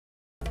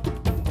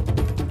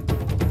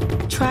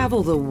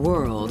Travel the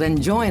world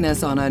and join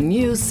us on a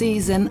new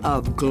season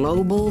of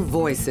Global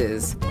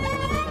Voices.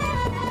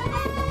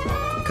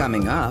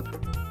 Coming up,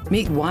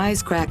 meet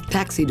wisecrack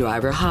taxi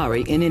driver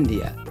Hari in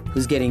India,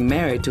 who's getting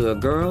married to a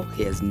girl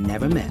he has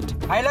never met.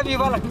 I love you,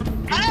 Balak.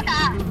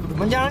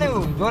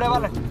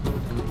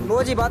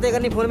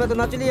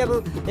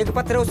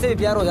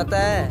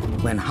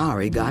 When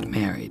Hari got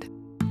married.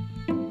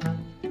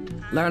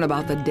 Learn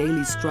about the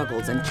daily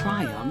struggles and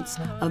triumphs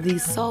of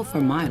these sulfur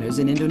miners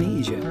in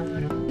Indonesia.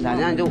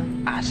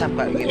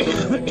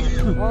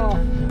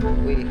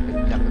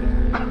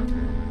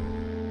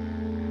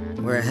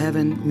 Where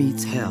heaven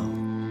meets hell.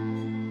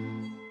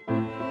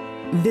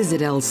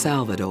 Visit El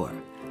Salvador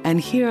and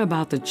hear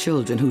about the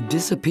children who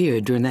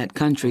disappeared during that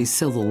country's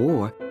civil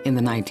war in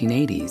the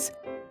 1980s.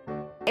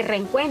 El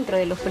reencuentro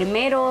de los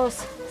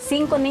primeros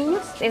 5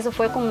 niños, eso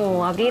fue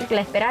como abrir la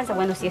esperanza.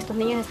 Bueno, si estos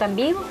niños están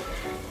vivos,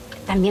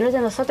 también los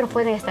de nosotros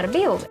pueden estar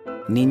vivos.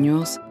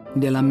 Niños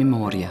de la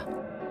memoria.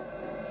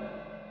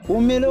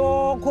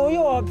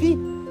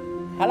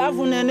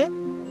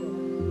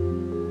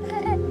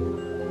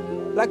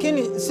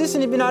 Lakini sisi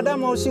ni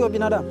binadamu au sio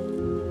binadamu?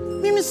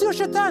 Mimi sio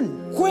shetani.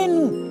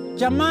 Kwenu,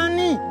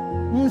 jamani,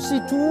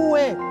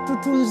 msituue,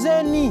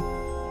 tutunzeni.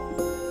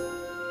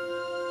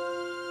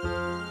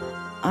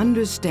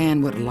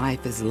 Understand what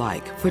life is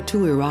like for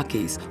 2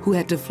 Iraqis who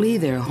had to flee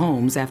their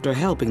homes after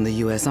helping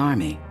the U.S.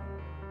 Army.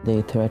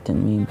 They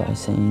threatened me by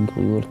saying,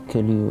 "We will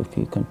kill you if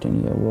you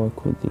continue your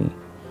work with the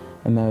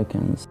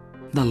Americans."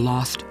 The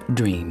lost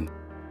dream.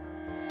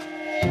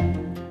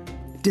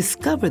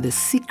 Discover the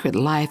secret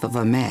life of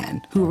a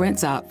man who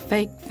rents out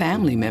fake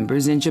family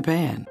members in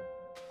Japan.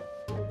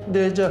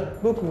 で、じゃあ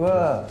僕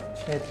は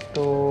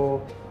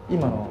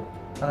今の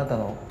あなた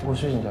のご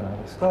主人じゃない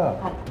ですか。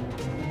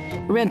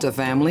Rent a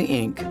Family,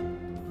 Inc.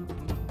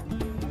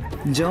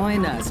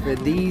 Join us for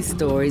these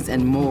stories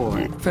and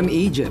more from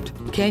Egypt,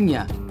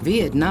 Kenya,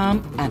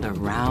 Vietnam, and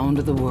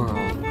around the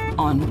world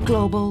on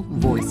Global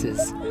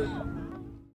Voices.